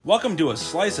Welcome to A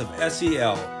Slice of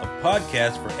SEL, a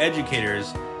podcast for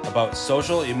educators about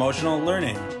social emotional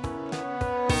learning.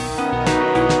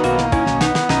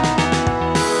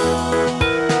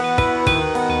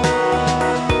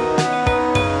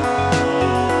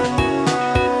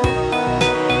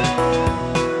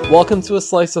 Welcome to A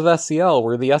Slice of SEL.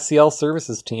 We're the SEL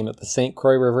services team at the St.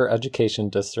 Croix River Education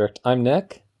District. I'm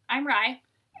Nick. I'm Rye.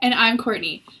 And I'm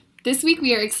Courtney. This week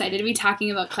we are excited to be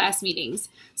talking about class meetings.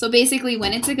 So basically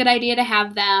when it's a good idea to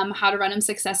have them, how to run them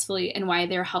successfully, and why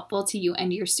they're helpful to you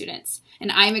and your students.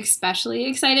 And I'm especially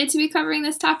excited to be covering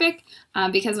this topic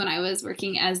because when I was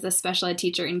working as the special ed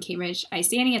teacher in Cambridge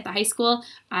Isani at the high school,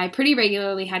 I pretty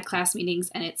regularly had class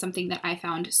meetings, and it's something that I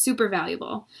found super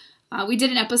valuable. We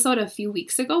did an episode a few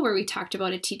weeks ago where we talked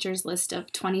about a teacher's list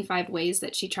of 25 ways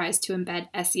that she tries to embed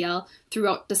SEL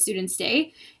throughout the student's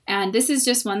day. And this is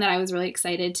just one that I was really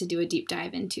excited to do a deep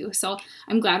dive into. So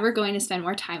I'm glad we're going to spend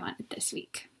more time on it this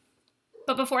week.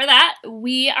 But before that,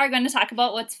 we are going to talk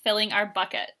about what's filling our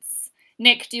buckets.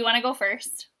 Nick, do you want to go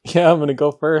first? Yeah, I'm going to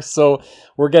go first. So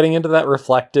we're getting into that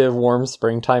reflective, warm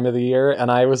springtime of the year.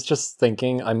 And I was just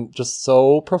thinking, I'm just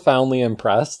so profoundly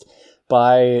impressed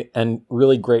by and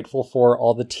really grateful for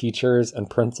all the teachers and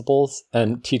principals,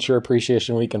 and Teacher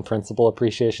Appreciation Week and Principal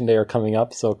Appreciation Day are coming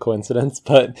up, so coincidence,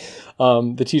 but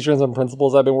the teachers and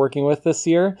principals I've been working with this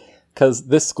year, because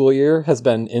this school year has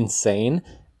been insane,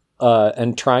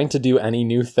 and trying to do any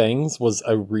new things was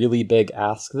a really big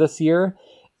ask this year,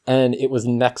 and it was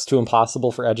next to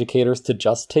impossible for educators to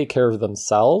just take care of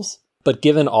themselves. But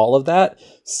given all of that,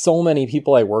 so many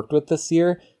people I worked with this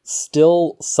year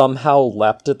still somehow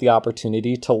leapt at the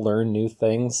opportunity to learn new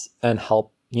things and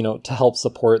help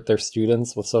support their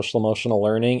students with social emotional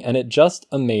learning. And it just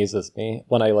amazes me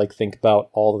when I think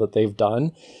about all that they've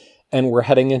done. And we're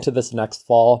heading into this next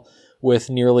fall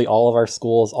with nearly all of our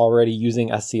schools already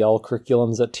using SEL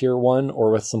curriculums at Tier 1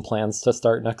 or with some plans to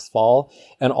start next fall.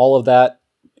 And all of that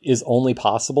is only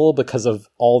possible because of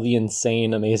all the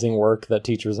insane, amazing work that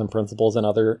teachers and principals and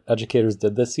other educators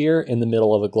did this year in the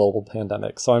middle of a global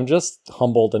pandemic. So I'm just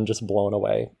humbled and just blown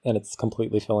away, and it's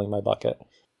completely filling my bucket.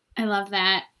 I love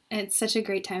that. It's such a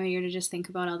great time of year to just think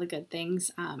about all the good things.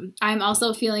 I'm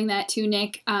also feeling that too,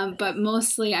 Nick, but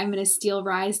mostly I'm going to steal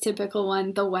Rye's typical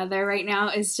one. The weather right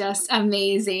now is just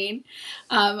amazing.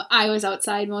 I was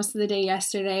outside most of the day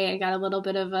yesterday. I got a little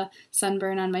bit of a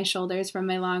sunburn on my shoulders from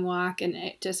my long walk, and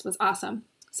it just was awesome.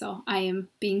 So I am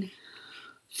being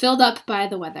filled up by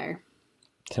the weather.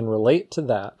 Can relate to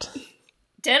that.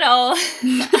 Ditto.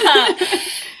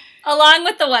 Along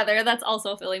with the weather, that's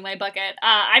also filling my bucket.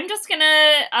 I'm just going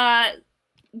to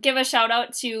give a shout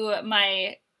out to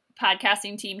my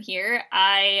podcasting team here.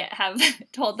 I have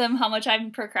told them how much I'm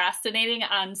procrastinating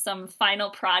on some final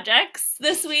projects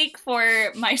this week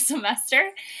for my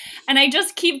semester. And I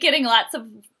just keep getting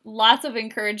lots of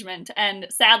encouragement. And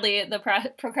sadly, the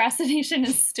procrastination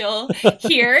is still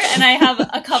here. And I have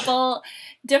a couple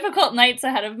difficult nights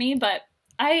ahead of me, but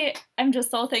I am just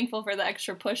so thankful for the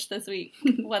extra push this week,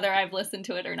 whether I've listened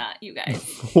to it or not, you guys.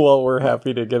 Well, we're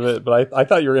happy to give it, but I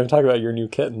thought you were going to talk about your new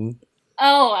kitten.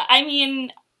 Oh, I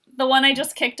mean, the one I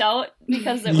just kicked out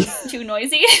because it was too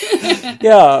noisy.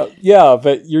 Yeah,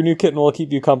 but your new kitten will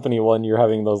keep you company when you're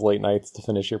having those late nights to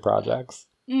finish your projects.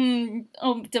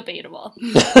 Debatable.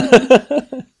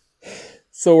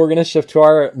 So we're going to shift to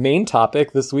our main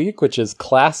topic this week, which is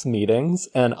class meetings.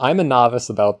 And I'm a novice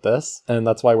about this, and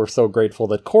that's why we're so grateful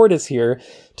that Cord is here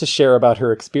to share about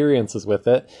her experiences with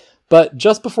it. But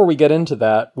just before we get into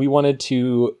that,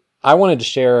 I wanted to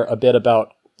share a bit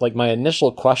about my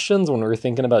initial questions when we were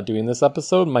thinking about doing this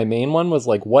episode. My main one was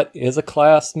what is a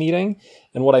class meeting?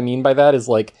 And what I mean by that is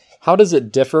how does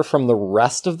it differ from the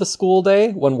rest of the school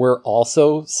day when we're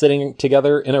also sitting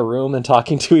together in a room and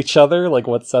talking to each other?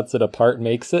 What sets it apart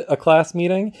makes it a class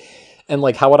meeting? And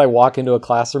how would I walk into a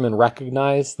classroom and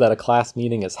recognize that a class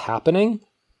meeting is happening?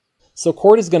 So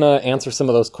Cord is going to answer some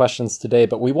of those questions today,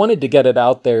 but we wanted to get it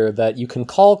out there that you can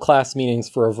call class meetings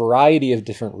for a variety of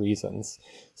different reasons.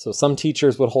 So some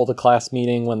teachers would hold a class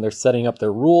meeting when they're setting up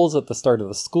their rules at the start of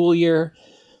the school year.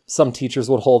 Some teachers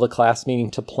would hold a class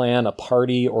meeting to plan a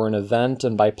party or an event.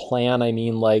 And by plan, I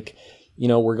mean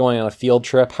we're going on a field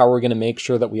trip. How are we going to make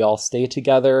sure that we all stay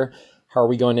together? How are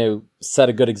we going to set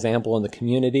a good example in the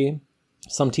community?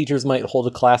 Some teachers might hold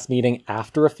a class meeting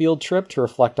after a field trip to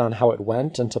reflect on how it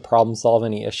went and to problem solve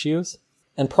any issues.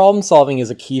 And problem solving is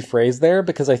a key phrase there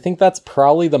because I think that's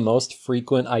probably the most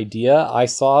frequent idea I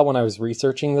saw when I was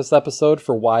researching this episode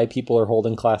for why people are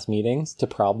holding class meetings, to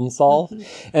problem solve.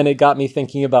 And it got me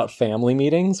thinking about family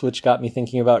meetings, which got me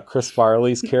thinking about Chris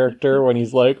Farley's character when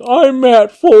he's like, "I'm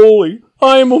Matt Foley.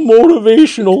 I'm a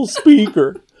motivational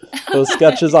speaker." those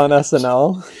sketches on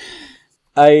SNL.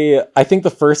 I think the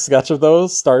first sketch of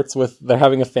those starts with they're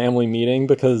having a family meeting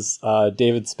because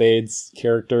David Spade's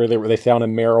character, they found a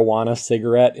marijuana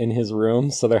cigarette in his room,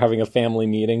 so they're having a family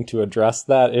meeting to address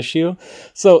that issue.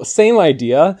 So same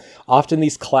idea. Often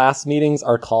these class meetings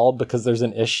are called because there's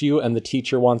an issue and the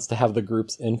teacher wants to have the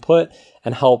group's input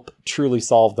and help truly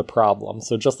solve the problem.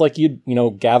 So just like you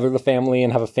gather the family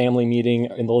and have a family meeting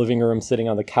in the living room sitting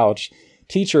on the couch,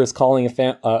 teacher is calling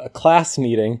a class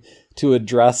meeting to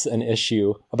address an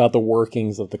issue about the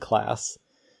workings of the class.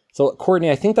 So,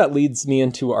 Courtney, I think that leads me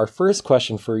into our first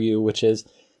question for you, which is,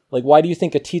 like, why do you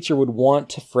think a teacher would want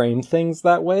to frame things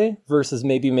that way versus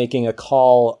maybe making a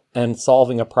call and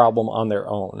solving a problem on their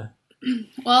own?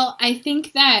 Well, I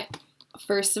think that,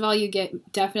 first of all, you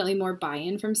get definitely more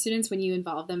buy-in from students when you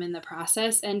involve them in the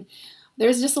process. And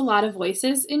there's just a lot of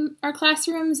voices in our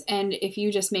classrooms. And if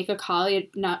you just make a call, you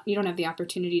don't have the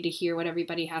opportunity to hear what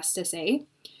everybody has to say.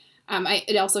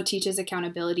 It also teaches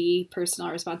accountability,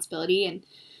 personal responsibility, and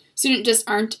students just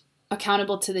aren't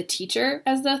accountable to the teacher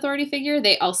as the authority figure.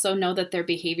 They also know that their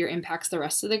behavior impacts the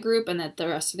rest of the group and that the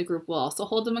rest of the group will also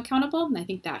hold them accountable. And I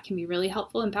think that can be really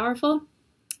helpful and powerful.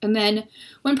 And then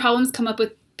when problems come up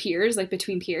with peers, like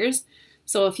between peers,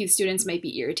 so a few students might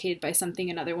be irritated by something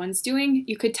another one's doing,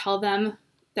 you could tell them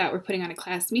that we're putting on a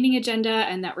class meeting agenda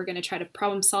and that we're going to try to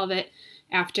problem solve it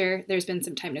after there's been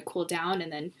some time to cool down,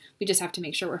 and then we just have to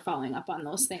make sure we're following up on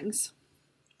those things.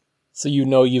 So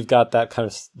you've got that kind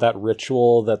of that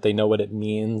ritual that they know what it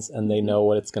means and they know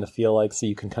what it's going to feel like, so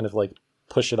you can kind of like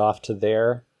push it off to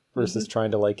there versus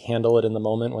trying to like handle it in the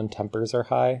moment when tempers are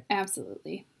high.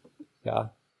 Absolutely. Yeah.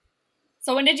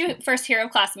 So when did you first hear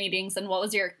of class meetings and what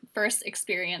was your first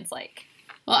experience like?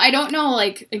 Well, I don't know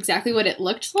like exactly what it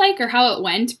looked like or how it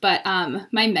went, but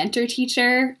my mentor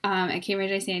teacher at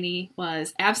Cambridge ISANY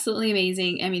was absolutely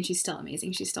amazing. I mean, she's still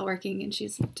amazing. She's still working and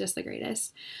she's just the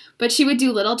greatest. But she would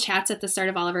do little chats at the start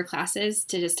of all of her classes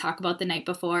to just talk about the night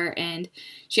before, and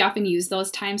she often used those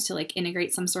times to like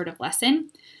integrate some sort of lesson.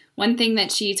 One thing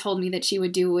that she told me that she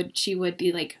would do she would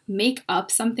be like make up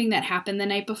something that happened the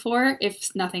night before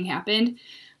if nothing happened,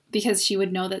 because she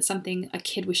would know that something a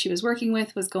kid she was working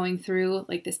with was going through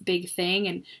like this big thing,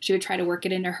 and she would try to work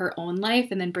it into her own life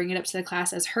and then bring it up to the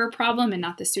class as her problem and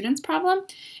not the student's problem.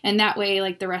 And that way,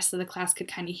 like the rest of the class could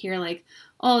kind of hear like,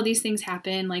 oh, these things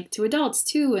happen like to adults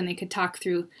too. And they could talk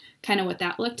through kind of what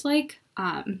that looked like.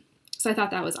 So I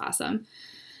thought that was awesome.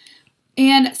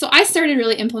 And so I started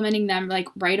really implementing them like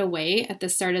right away at the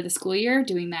start of the school year,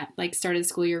 doing that like start of the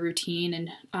school year routine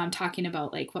and talking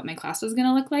about like what my class was going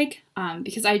to look like,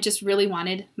 because I just really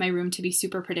wanted my room to be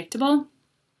super predictable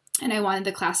and I wanted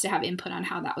the class to have input on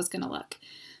how that was going to look.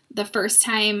 The first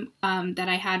time that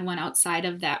I had one outside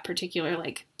of that particular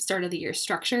like start of the year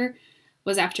structure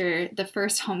was after the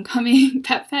first homecoming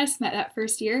Pep Fest that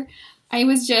first year. I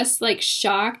was just like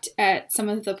shocked at some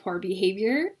of the poor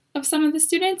behavior of some of the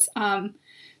students.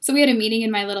 So we had a meeting in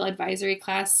my little advisory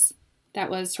class that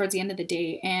was towards the end of the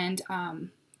day, and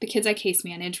the kids I case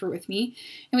manage were with me,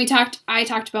 and I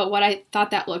talked about what I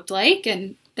thought that looked like,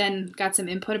 and then got some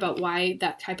input about why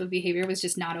that type of behavior was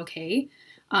just not okay.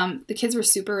 The kids were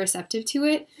super receptive to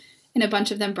it, and a bunch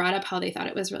of them brought up how they thought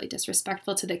it was really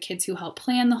disrespectful to the kids who helped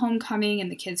plan the homecoming and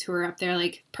the kids who were up there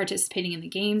like participating in the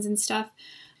games and stuff.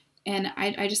 And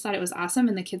I just thought it was awesome,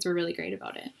 and the kids were really great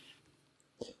about it.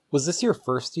 Was this your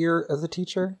first year as a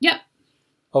teacher? Yep.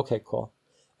 Okay, cool.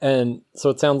 And so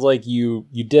it sounds like you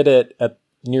did it at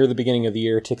near the beginning of the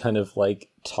year to kind of like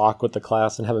talk with the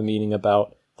class and have a meeting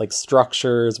about like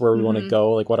structures, where we want to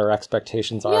go, like what our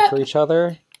expectations are for each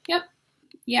other. Yep.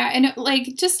 Yeah, and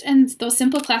like just and those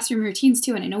simple classroom routines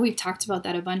too. And I know we've talked about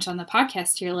that a bunch on the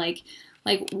podcast here. Like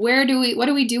what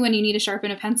do we do when you need to sharpen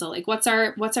a pencil? Like what's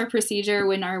our procedure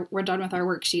when we're done with our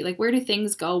worksheet? Like where do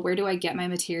things go? Where do I get my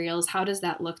materials? How does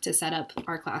that look to set up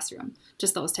our classroom?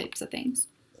 Just those types of things.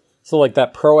 So like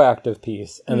that proactive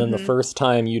piece, and then the first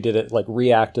time you did it like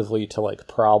reactively to like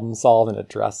problem solve and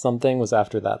address something was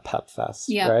after that Pep Fest,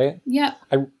 right? Yeah.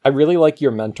 I really like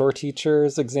your mentor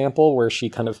teacher's example where she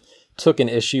kind of took an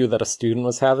issue that a student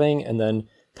was having and then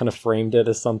kind of framed it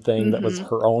as something that was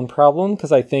her own problem,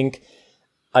 because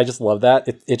I just love that.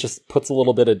 It just puts a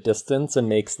little bit of distance and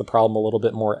makes the problem a little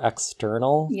bit more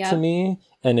external to me.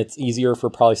 And it's easier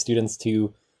for probably students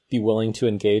to be willing to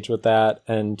engage with that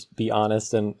and be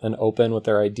honest and open with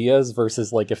their ideas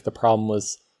versus like if the problem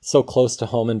was so close to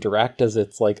home and direct as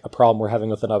it's like a problem we're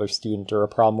having with another student or a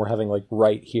problem we're having like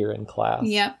right here in class.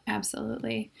 Yep,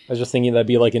 absolutely. I was just thinking that'd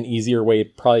be like an easier way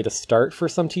probably to start for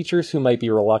some teachers who might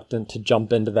be reluctant to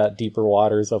jump into that deeper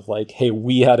waters of like, hey,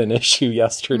 we had an issue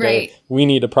yesterday. Right. We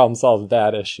need to problem solve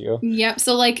that issue. Yep.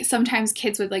 So like sometimes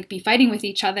kids would like be fighting with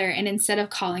each other, and instead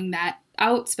of calling that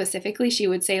out specifically, she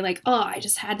would say like, oh, I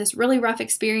just had this really rough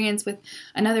experience with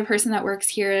another person that works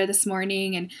here this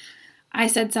morning, and I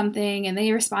said something and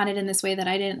they responded in this way that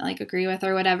I didn't like agree with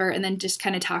or whatever, and then just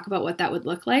kind of talk about what that would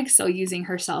look like. So using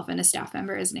herself and a staff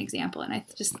member as an example. And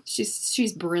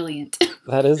she's brilliant.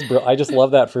 That is I just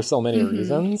love that for so many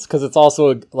reasons, because it's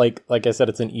also like I said,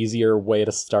 it's an easier way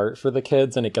to start for the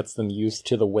kids, and it gets them used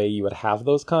to the way you would have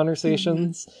those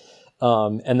conversations.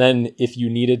 And then if you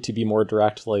needed to be more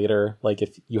direct later, like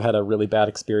if you had a really bad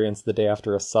experience the day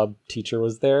after a sub teacher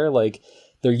was there, like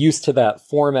they're used to that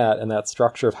format and that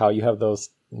structure of how you have those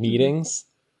meetings.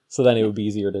 So then it would be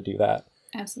easier to do that.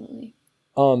 Absolutely.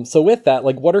 So with that,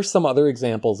 like, what are some other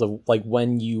examples of like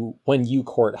when you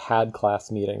Court had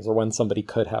class meetings, or when somebody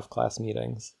could have class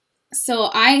meetings? So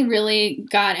I really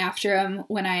got after them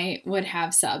when I would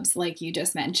have subs, like you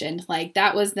just mentioned. Like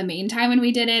that was the main time when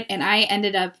we did it, and I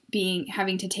ended up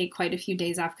having to take quite a few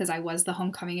days off because I was the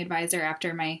homecoming advisor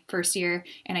after my first year,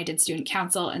 and I did student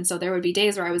council, and so there would be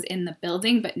days where I was in the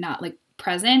building but not like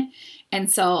present, and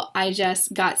so I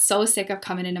just got so sick of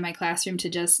coming into my classroom to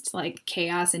just like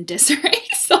chaos and disarray.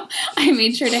 So I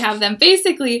made sure to have them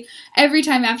basically every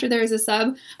time after there was a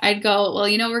sub, I'd go, well,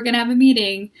 we're gonna have a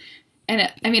meeting.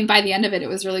 And by the end of it, it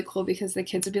was really cool because the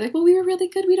kids would be like, well, we were really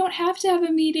good. We don't have to have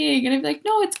a meeting. And I'd be like,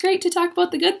 no, it's great to talk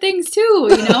about the good things too,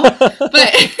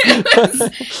 But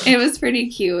it was pretty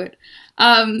cute.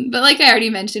 But like I already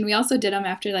mentioned, we also did them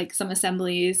after like some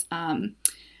assemblies.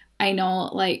 I know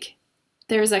like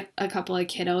there's a couple of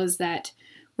kiddos that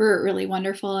were really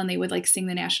wonderful, and they would like sing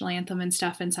the national anthem and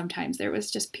stuff. And sometimes there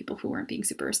was just people who weren't being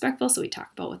super respectful. So we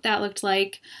talked about what that looked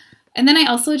like. And then I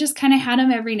also just kind of had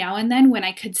them every now and then when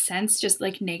I could sense just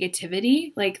like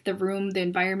negativity, like the room, the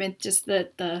environment, just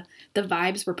the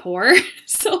vibes were poor.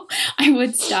 So I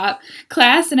would stop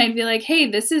class and I'd be like, hey,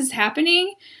 this is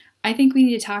happening. I think we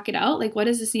need to talk it out. Like, what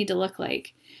does this need to look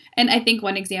like? And I think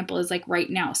one example is like right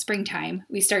now, springtime,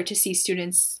 we start to see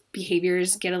students'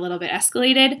 behaviors get a little bit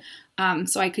escalated.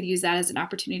 So I could use that as an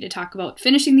opportunity to talk about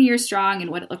finishing the year strong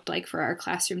and what it looked like for our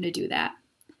classroom to do that.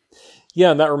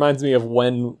 Yeah, and that reminds me of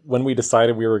when we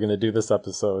decided we were going to do this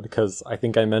episode, because I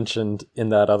think I mentioned in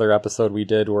that other episode we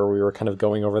did where we were kind of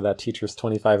going over that teacher's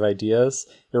 25 ideas.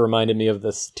 It reminded me of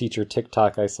this teacher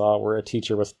TikTok I saw where a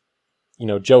teacher was,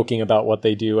 joking about what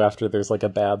they do after there's like a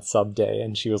bad sub day.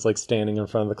 And she was like standing in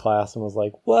front of the class and was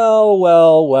like,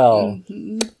 well,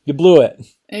 you blew it.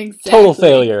 Exactly. Total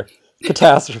failure.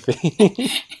 Catastrophe.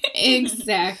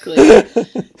 Exactly.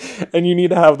 And you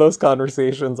need to have those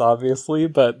conversations, obviously,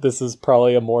 but this is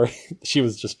probably she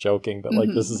was just joking, but like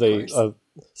this is a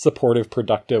supportive,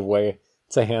 productive way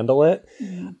to handle it.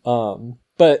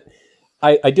 But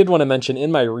I did want to mention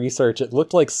in my research, it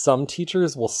looked like some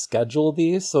teachers will schedule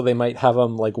these, so they might have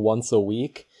them like once a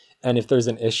week. And if there's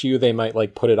an issue, they might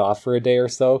like put it off for a day or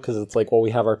so, because it's like, well, we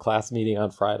have our class meeting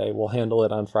on Friday. We'll handle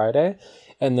it on Friday.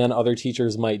 And then other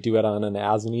teachers might do it on an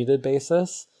as-needed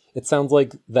basis. It sounds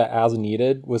like the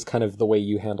as-needed was kind of the way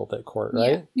you handled it, Court,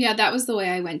 right? Yeah, that was the way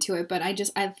I went to it. But I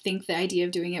think the idea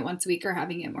of doing it once a week or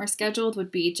having it more scheduled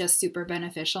would be just super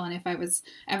beneficial. And if I was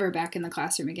ever back in the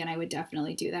classroom again, I would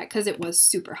definitely do that because it was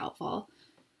super helpful.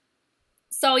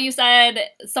 So you said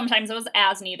sometimes it was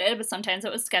as needed, but sometimes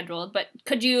it was scheduled. But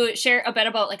could you share a bit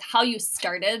about like how you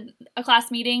started a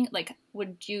class meeting? Like,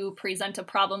 would you present a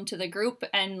problem to the group,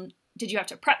 and did you have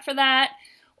to prep for that,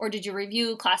 or did you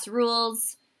review class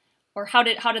rules, or how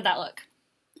did that look?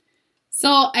 So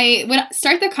I would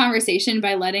start the conversation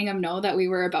by letting them know that we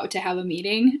were about to have a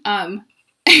meeting.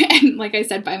 And like I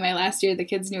said, by my last year, the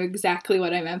kids knew exactly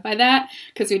what I meant by that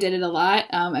because we did it a lot.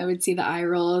 I would see the eye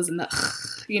rolls and the,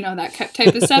 that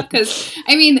type of stuff. Because,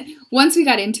 once we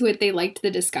got into it, they liked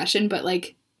the discussion, but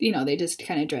they just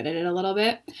kind of dreaded it a little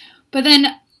bit. But then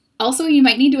also you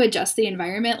might need to adjust the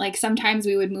environment. Like sometimes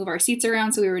we would move our seats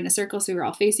around so we were in a circle so we were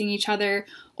all facing each other.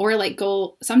 Or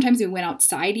sometimes we went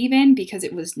outside even because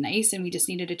it was nice and we just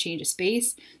needed to change a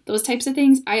space. Those types of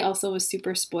things. I also was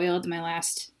super spoiled my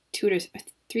last 2 to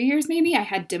 3 years maybe. I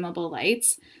had dimmable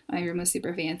lights. My room was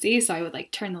super fancy, so I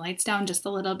would turn the lights down just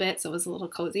a little bit so it was a little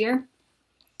cozier.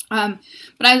 But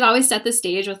I would always set the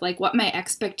stage with what my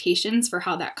expectations for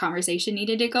how that conversation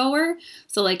needed to go were.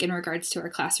 So in regards to our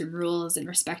classroom rules and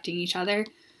respecting each other.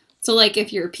 So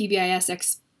if your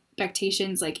PBIS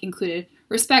expectations like included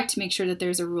respect to make sure that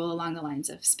there's a rule along the lines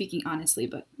of speaking honestly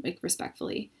but like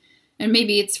respectfully. And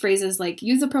maybe it's phrases like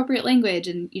use appropriate language,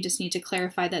 and you just need to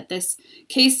clarify that this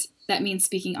case, that means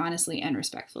speaking honestly and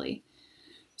respectfully.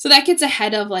 So that gets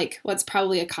ahead of like what's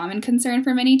probably a common concern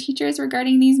for many teachers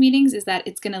regarding these meetings, is that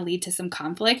it's going to lead to some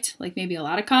conflict, like maybe a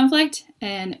lot of conflict,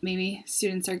 and maybe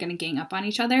students are going to gang up on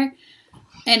each other.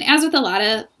 And as with a lot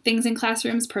of things in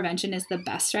classrooms, prevention is the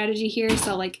best strategy here.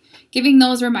 So like giving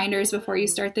those reminders before you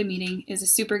start the meeting is a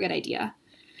super good idea.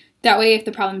 That way, if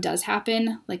the problem does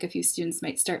happen, like a few students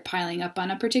might start piling up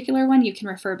on a particular one, you can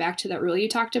refer back to that rule you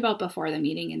talked about before the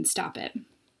meeting and stop it.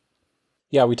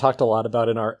 Yeah, we talked a lot about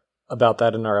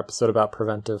that in our episode about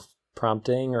preventive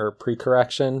prompting or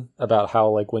pre-correction, about how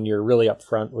like when you're really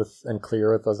upfront with and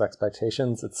clear with those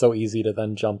expectations, it's so easy to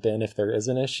then jump in if there is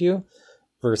an issue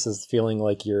versus feeling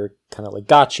like you're kind of like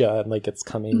gotcha and like it's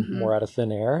coming more out of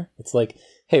thin air. It's like,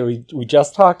 hey, we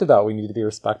just talked about we need to be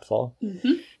respectful.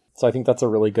 So I think that's a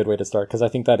really good way to start, because I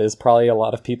think that is probably a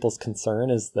lot of people's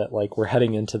concern, is that like we're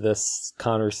heading into this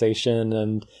conversation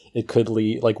and it could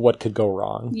lead, like what could go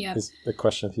wrong is the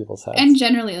question of people's heads. And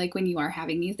generally, like when you are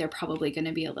having these, they're probably going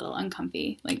to be a little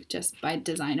uncomfy, like just by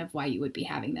design of why you would be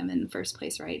having them in the first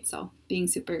place, right? So being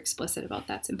super explicit about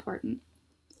that's important.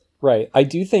 Right. I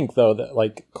do think though that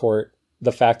like Court,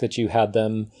 the fact that you had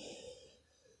them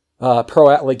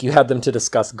like you had them to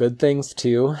discuss good things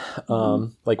too,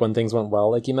 like when things went well,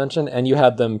 like you mentioned, and you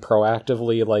had them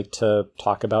proactively like to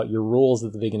talk about your rules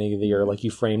at the beginning of the year, like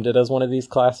you framed it as one of these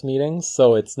class meetings,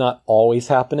 so it's not always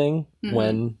happening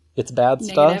when it's bad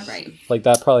Negative, stuff. right. Like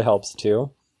that probably helps too.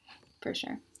 For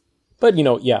sure. But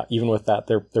even with that,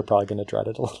 they're probably going to dread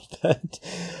it a little bit.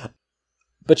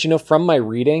 But from my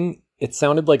reading, it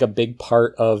sounded like a big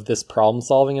part of this problem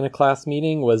solving in a class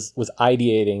meeting was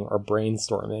ideating or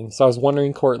brainstorming. So I was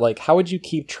wondering, Court, like how would you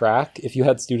keep track if you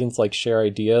had students like share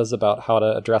ideas about how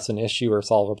to address an issue or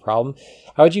solve a problem?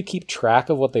 How would you keep track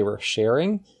of what they were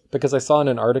sharing? Because I saw in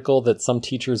an article that some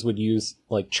teachers would use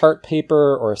like chart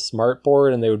paper or a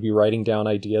smartboard and they would be writing down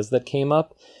ideas that came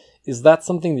up. Is that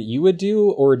something that you would do,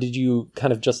 or did you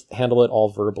kind of just handle it all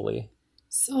verbally?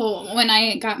 So when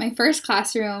I got my first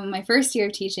classroom, my first year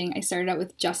of teaching, I started out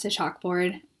with just a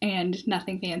chalkboard and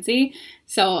nothing fancy.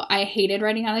 So I hated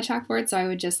writing on the chalkboard, so I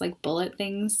would just like bullet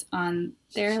things on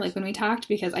there, like when we talked,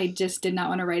 because I just did not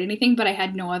want to write anything, but I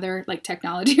had no other like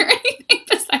technology or anything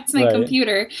besides my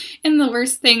computer. And the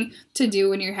worst thing to do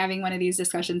when you're having one of these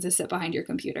discussions is sit behind your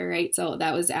computer, right? So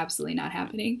that was absolutely not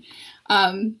happening.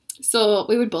 So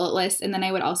we would bullet list, and then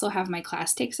I would also have my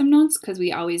class take some notes, because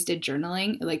we always did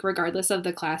journaling. Like regardless of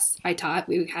the class I taught,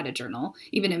 we had a journal.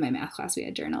 Even in my math class, we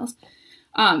had journals.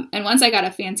 And once I got a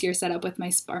fancier setup with my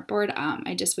smartboard,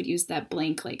 I just would use that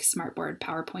blank like smartboard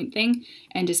PowerPoint thing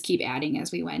and just keep adding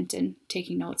as we went and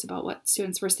taking notes about what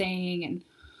students were saying and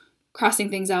crossing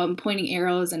things out and pointing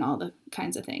arrows and all the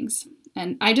kinds of things.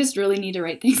 And I just really need to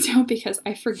write things down because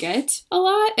I forget a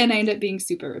lot and I end up being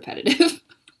super repetitive.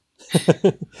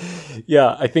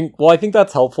 Yeah, I think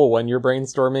that's helpful when you're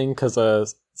brainstorming,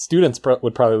 because students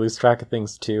would probably lose track of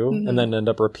things too, and then end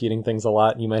up repeating things a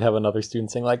lot. And you might have another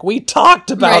student saying like, "We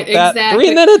talked about that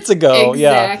 3 minutes ago."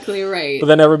 Exactly right. But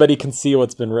then everybody can see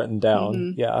what's been written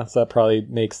down. Yeah, so that probably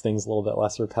makes things a little bit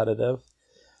less repetitive.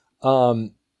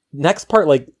 Next part,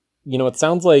 like it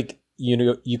sounds like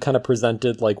you kind of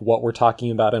presented like what we're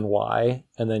talking about and why,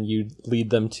 and then you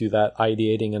lead them to that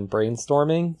ideating and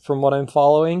brainstorming from what I'm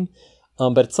following.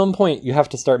 But at some point you have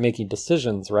to start making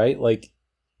decisions, right? Like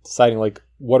deciding like,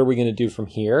 what are we going to do from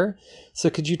here?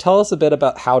 So could you tell us a bit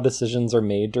about how decisions are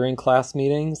made during class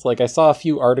meetings? Like I saw a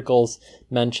few articles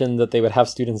mention that they would have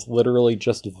students literally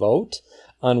just vote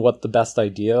on what the best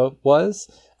idea was.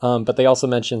 But they also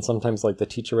mentioned sometimes like the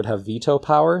teacher would have veto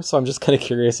power. So I'm just kind of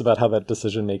curious about how that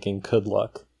decision making could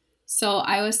look. So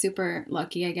I was super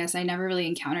lucky, I guess. I never really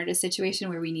encountered a situation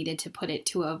where we needed to put it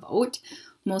to a vote.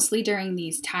 Mostly during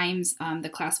these times, the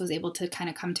class was able to kind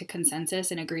of come to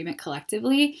consensus and agreement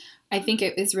collectively. I think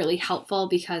it was really helpful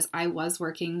because I was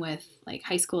working with like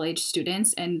high school age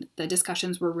students and the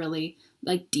discussions were really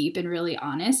like deep and really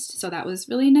honest. So that was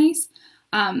really nice.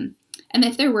 And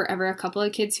if there were ever a couple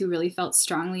of kids who really felt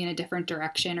strongly in a different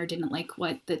direction or didn't like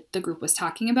what the group was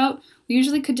talking about, we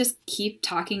usually could just keep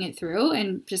talking it through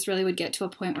and just really would get to a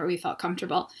point where we felt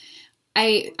comfortable.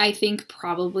 I think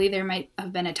probably there might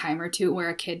have been a time or two where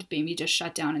a kid maybe just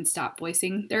shut down and stopped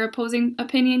voicing their opposing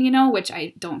opinion, which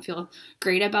I don't feel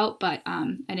great about, but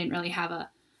I hadn't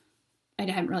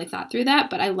really thought through that,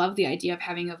 but I love the idea of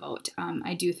having a vote.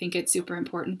 I do think it's super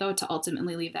important, though, to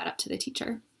ultimately leave that up to the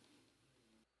teacher.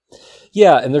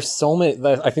 Yeah, and there's so many.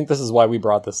 I think this is why we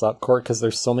brought this up, Court, because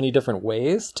there's so many different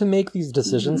ways to make these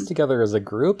decisions together as a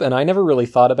group. And I never really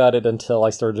thought about it until I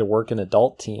started to work in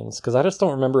adult teams, because I just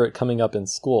don't remember it coming up in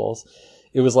schools.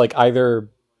 It was like either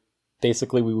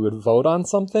basically we would vote on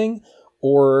something,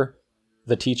 or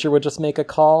the teacher would just make a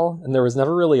call, and there was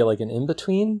never really like an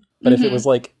in-between. But if it was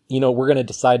like, we're going to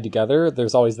decide together,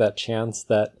 there's always that chance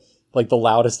that like the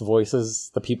loudest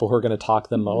voices, the people who are going to talk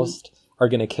the most, are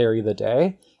going to carry the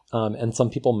day. And some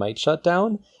people might shut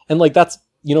down. And like, that's,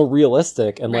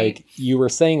 realistic. And like you were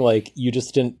saying, like, you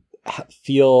just didn't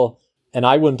feel, and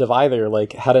I wouldn't have either,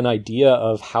 like had an idea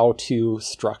of how to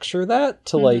structure that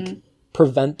to like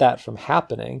prevent that from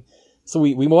happening. So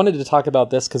we wanted to talk about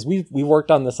this because we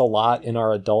worked on this a lot in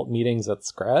our adult meetings at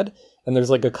Scred. And there's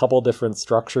like a couple different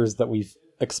structures that we've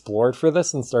explored for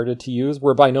this and started to use.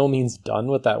 We're by no means done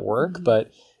with that work,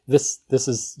 but this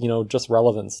is, just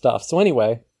relevant stuff. So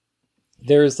anyway,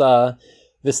 there's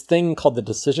this thing called the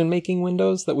decision-making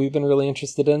windows that we've been really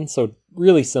interested in. So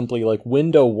really simply, like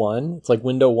window 1, it's like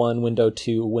window 1, window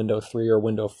 2, window 3, or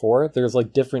window 4. There's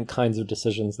like different kinds of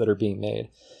decisions that are being made.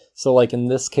 So like in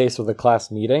this case with a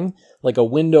class meeting, like a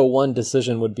window 1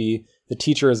 decision would be the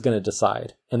teacher is going to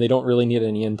decide, and they don't really need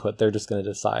any input. They're just going to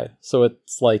decide. So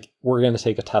it's like, we're going to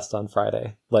take a test on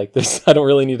Friday. Like this, I don't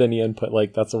really need any input.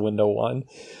 Like that's a window 1.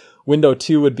 Window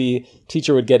 2 would be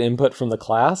teacher would get input from the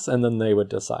class and then they would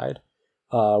decide.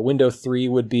 Window 3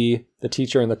 would be the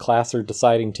teacher and the class are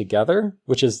deciding together,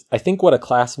 which is, I think, what a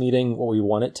class meeting, what we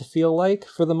want it to feel like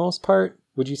for the most part.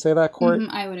 Would you say that, Court?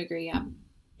 I would agree, yeah.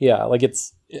 Yeah, like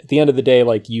it's, at the end of the day,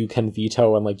 like you can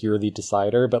veto and like you're the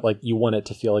decider, but like you want it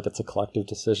to feel like it's a collective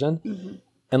decision.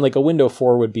 And like a window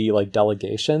 4 would be like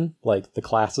delegation, like the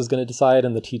class is going to decide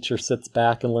and the teacher sits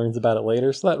back and learns about it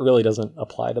later. So that really doesn't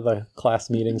apply to the class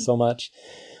meeting so much.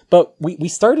 But we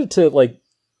started to like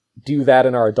do that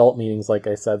in our adult meetings, like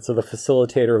I said. So the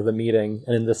facilitator of the meeting,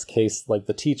 and in this case, like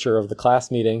the teacher of the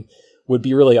class meeting, would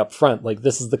be really upfront. Like,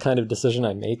 this is the kind of decision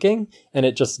I'm making. And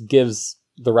it just gives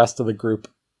the rest of the group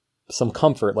some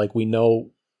comfort. Like, we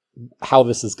know how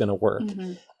this is going to work.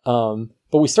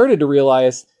 But we started to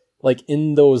realize, like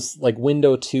in those like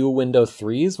window 2, window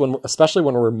 3s, especially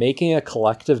when we're making a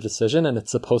collective decision and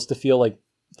it's supposed to feel like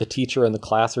the teacher and the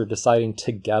class are deciding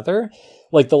together,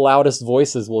 like the loudest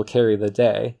voices will carry the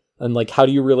day. And like, are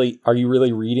you really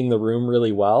reading the room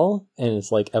really well? And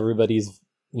it's like everybody's,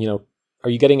 are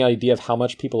you getting an idea of how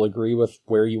much people agree with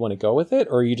where you want to go with it?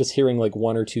 Or are you just hearing like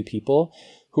 1 or 2 people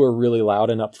who are really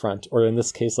loud and upfront, or in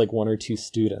this case, like 1 or 2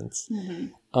 students?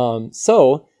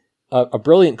 So a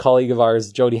brilliant colleague of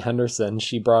ours, Jody Henderson,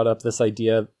 she brought up this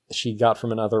idea she got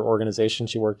from another organization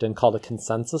she worked in called a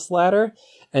consensus ladder.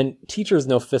 And teachers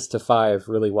know fist to 5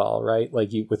 really well, right?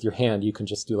 Like with your hand, you can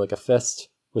just do like a fist,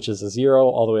 which is a 0,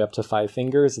 all the way up to 5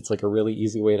 fingers. It's like a really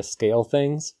easy way to scale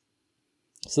things.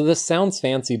 So this sounds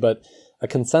fancy, but a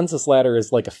consensus ladder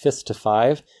is like a fist to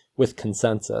 5 with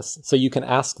consensus. So you can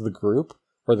ask the group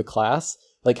or the class,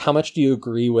 like, how much do you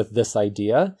agree with this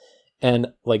idea?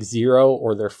 And like 0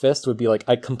 or their fist would be like,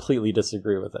 I completely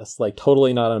disagree with this. Like,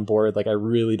 totally not on board. Like, I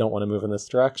really don't want to move in this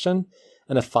direction.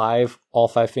 And a 5, all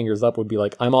 5 fingers up, would be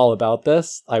like, I'm all about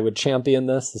this. I would champion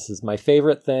this. This is my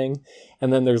favorite thing.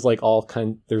 And then there's like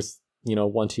there's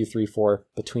 1, 2, 3, 4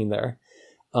 between there.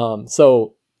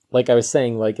 So like I was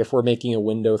saying, like if we're making a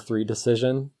window 3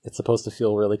 decision, it's supposed to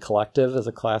feel really collective as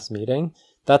a class meeting.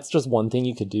 That's just one thing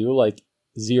you could do. Like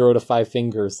 0 to 5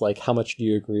 fingers, like how much do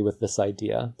you agree with this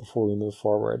idea before we move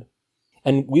forward?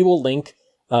 And we will link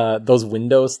those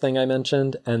windows thing I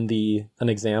mentioned and an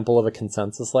example of a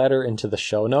consensus ladder into the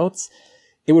show notes.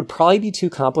 It would probably be too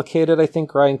complicated, I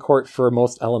think, Ryan Court, for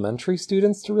most elementary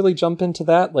students to really jump into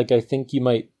that. Like, I think you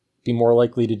might be more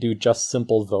likely to do just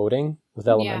simple voting with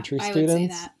elementary students. I would say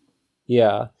that.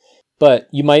 Yeah. But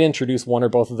you might introduce one or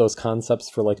both of those concepts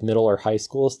for like middle or high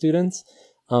school students.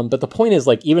 But the point is,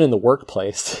 like, even in the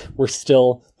workplace,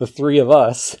 the 3 of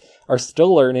us are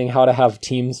still learning how to have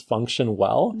teams function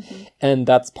well. And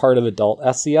that's part of adult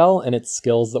SEL, and it's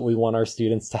skills that we want our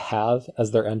students to have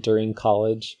as they're entering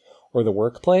college or the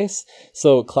workplace.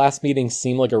 So class meetings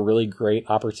seem like a really great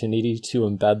opportunity to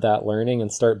embed that learning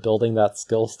and start building that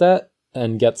skill set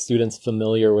and get students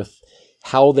familiar with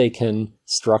how they can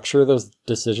structure those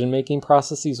decision-making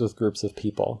processes with groups of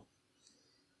people.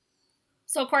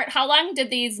 So, Court, how long did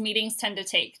these meetings tend to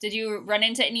take? Did you run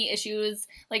into any issues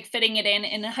like fitting it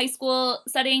in a high school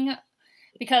setting?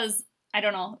 Because, I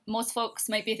don't know, most folks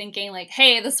might be thinking like,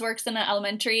 hey, this works in an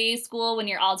elementary school when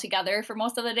you're all together for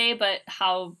most of the day, but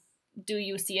how do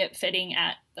you see it fitting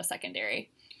at the secondary?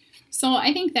 So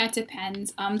I think that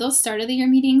depends. Those start of the year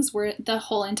meetings were the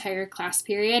whole entire class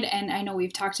period. And I know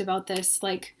we've talked about this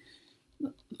like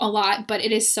a lot, but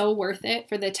it is so worth it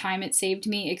for the time it saved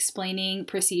me explaining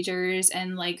procedures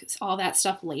and like all that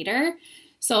stuff later.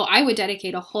 So I would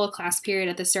dedicate a whole class period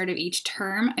at the start of each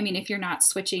term. I mean, if you're not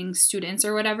switching students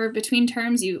or whatever between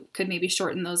terms, you could maybe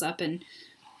shorten those up and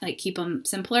like keep them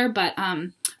simpler. But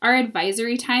our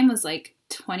advisory time was like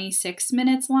 26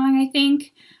 minutes long, I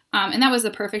think. And that was the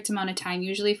perfect amount of time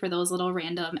usually for those little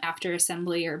random after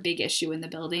assembly or big issue in the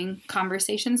building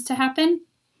conversations to happen.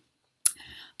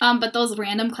 But those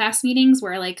random class meetings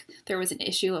where like there was an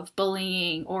issue of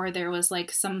bullying or there was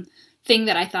like some thing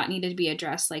that I thought needed to be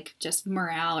addressed, like just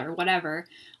morale or whatever,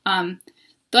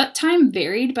 that time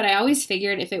varied, but I always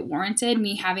figured if it warranted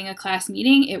me having a class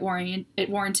meeting, it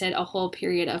warranted a whole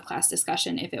period of class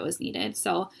discussion if it was needed.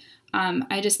 So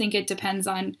I just think it depends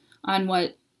on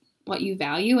what you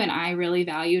value, and I really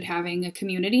valued having a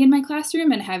community in my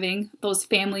classroom and having those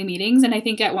family meetings. And I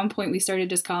think at one point we started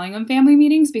just calling them family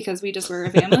meetings because we just were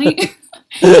a family.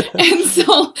 And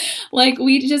so like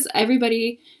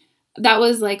everybody, that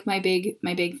was like my big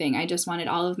thing. I just wanted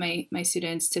all of my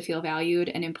students to feel valued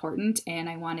and important, and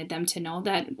I wanted them to know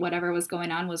that whatever was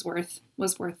going on was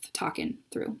worth talking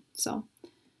through. So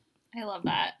I love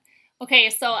that.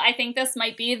 Okay, so I think this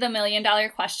might be the $1 million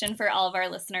question for all of our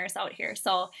listeners out here.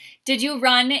 So did you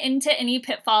run into any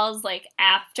pitfalls like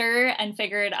after and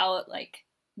figured out like,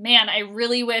 man, I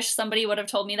really wish somebody would have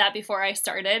told me that before I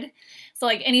started? So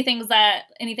like anything that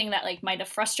like might have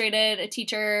frustrated a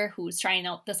teacher who's trying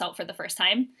this out for the first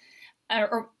time,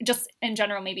 or just in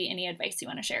general, maybe any advice you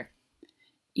want to share?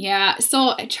 Yeah,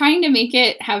 so trying to make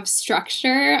it have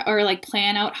structure or like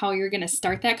plan out how you're going to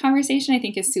start that conversation, I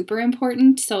think is super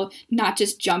important. So not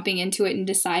just jumping into it and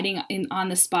deciding on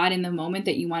the spot in the moment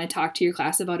that you want to talk to your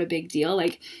class about a big deal.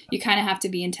 Like you kind of have to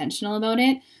be intentional about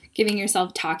it. Giving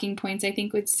yourself talking points, I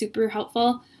think, would super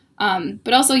helpful.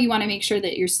 But also you want to make sure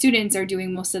that your students are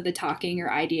doing most of the talking or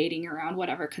ideating around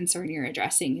whatever concern you're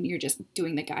addressing, and you're just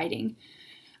doing the guiding.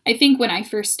 I think when I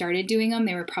first started doing them,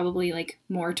 they were probably like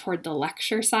more toward the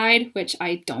lecture side, which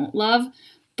I don't love.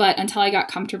 But until I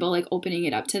got comfortable like opening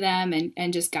it up to them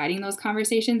and just guiding those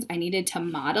conversations, I needed to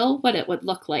model what it would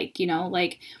look like,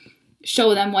 like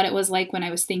show them what it was like when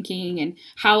I was thinking and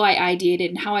how I ideated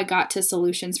and how I got to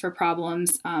solutions for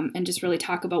problems, and just really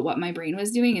talk about what my brain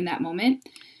was doing in that moment.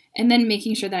 And then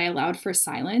making sure that I allowed for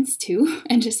silence too,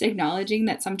 and just acknowledging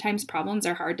that sometimes problems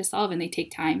are hard to solve and they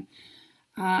take time.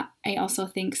 I also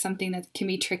think something that can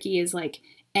be tricky is like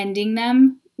ending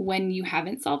them when you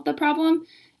haven't solved the problem,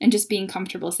 and just being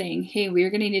comfortable saying, hey, we're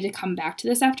going to need to come back to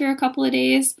this after a couple of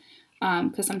days.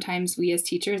 Because sometimes we as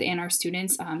teachers and our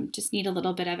students just need a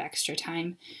little bit of extra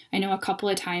time. I know a couple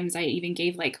of times I even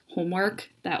gave like homework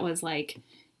that was like,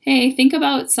 hey, think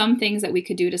about some things that we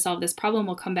could do to solve this problem.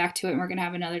 We'll come back to it and we're going to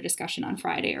have another discussion on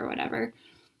Friday or whatever.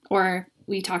 Or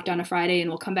we talked on a Friday and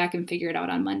we'll come back and figure it out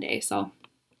on Monday. So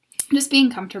just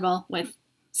being comfortable with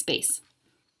space.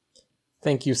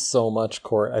 Thank you so much,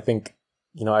 Court. I think,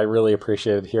 I really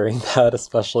appreciated hearing that,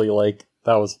 especially like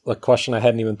that was a question I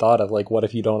hadn't even thought of. Like, what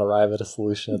if you don't arrive at a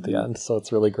solution at the end? So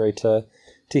it's really great to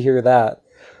hear that.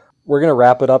 We're going to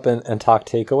wrap it up and talk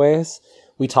takeaways.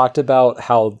 We talked about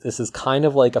how this is kind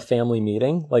of like a family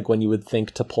meeting, like when you would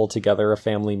think to pull together a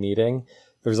family meeting.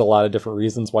 There's a lot of different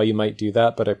reasons why you might do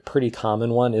that, but a pretty common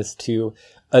one is to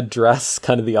address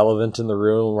kind of the elephant in the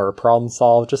room or problem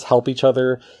solve, just help each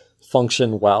other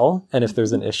function well. And if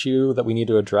there's an issue that we need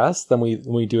to address, then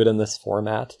we do it in this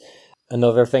format.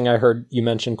 Another thing I heard you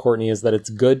mention, Courtney, is that it's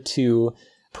good to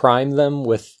prime them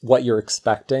with what you're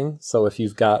expecting. So if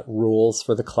you've got rules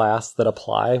for the class that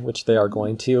apply, which they are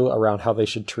going to, around how they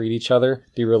should treat each other,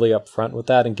 be really upfront with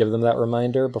that and give them that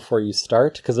reminder before you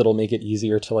start, because it'll make it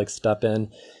easier to like step in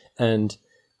and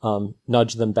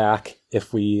nudge them back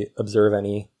if we observe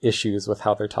any issues with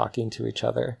how they're talking to each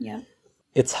other. Yeah.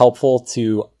 It's helpful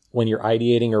to, when you're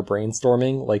ideating or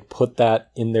brainstorming, like put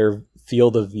that in their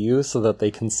field of view so that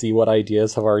they can see what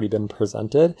ideas have already been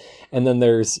presented. And then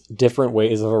there's different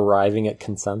ways of arriving at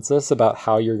consensus about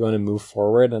how you're going to move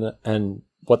forward and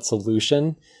what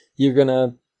solution you're going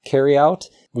to carry out.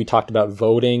 We talked about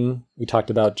voting. We talked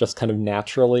about just kind of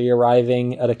naturally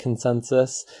arriving at a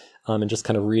consensus, and just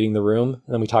kind of reading the room.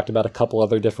 And then we talked about a couple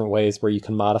other different ways where you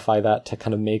can modify that to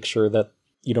kind of make sure that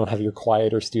you don't have your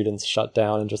quieter students shut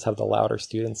down and just have the louder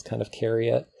students kind of carry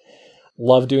it.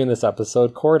 Love doing this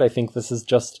episode, Court. I think this is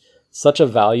just such a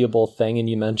valuable thing. And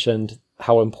you mentioned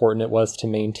how important it was to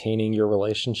maintaining your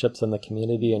relationships in the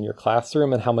community and your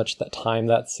classroom and how much that time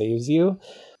that saves you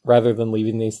rather than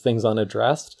leaving these things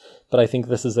unaddressed. But I think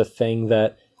this is a thing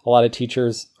that a lot of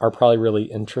teachers are probably really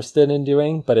interested in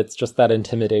doing, but it's just that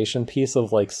intimidation piece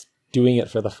of like doing it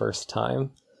for the first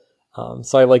time.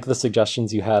 So I like the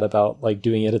suggestions you had about like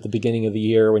doing it at the beginning of the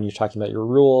year when you're talking about your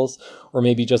rules, or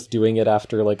maybe just doing it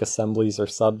after like assemblies or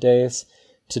sub days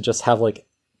to just have like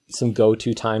some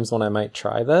go-to times when I might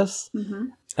try this. Mm-hmm.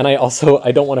 And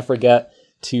I don't want to forget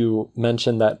to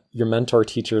mention that your mentor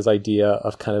teacher's idea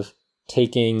of kind of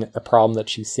taking a problem that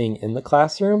she's seeing in the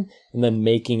classroom and then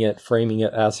framing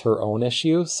it as her own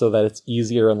issue so that it's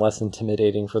easier and less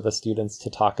intimidating for the students to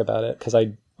talk about it. Because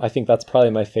I think that's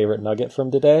probably my favorite nugget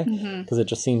from today, because it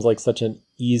just seems like such an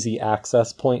easy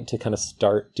access point to kind of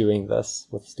start doing this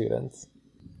with students.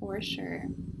 For sure.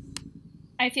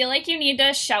 I feel like you need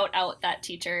to shout out that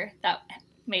teacher that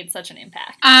made such an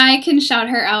impact. I can shout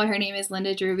her out. Her name is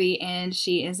Linda Druby, and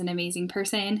she is an amazing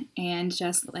person and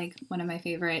just like one of my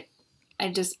favorite.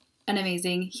 An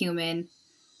amazing human.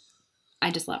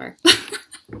 I just love her.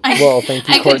 Well, thank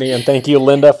you, Courtney, and thank you,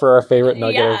 Linda, for our favorite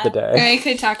nugget of the day. I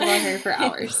could talk about her for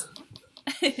hours.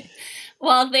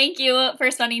 Well, thank you for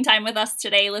spending time with us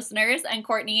today, listeners. And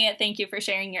Courtney, thank you for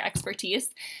sharing your expertise.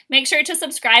 Make sure to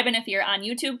subscribe, and if you're on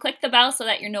YouTube, click the bell so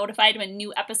that you're notified when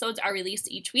new episodes are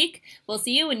released each week. We'll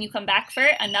see you when you come back for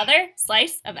another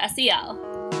Slice of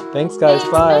SEL. Thanks, guys.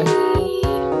 Bye.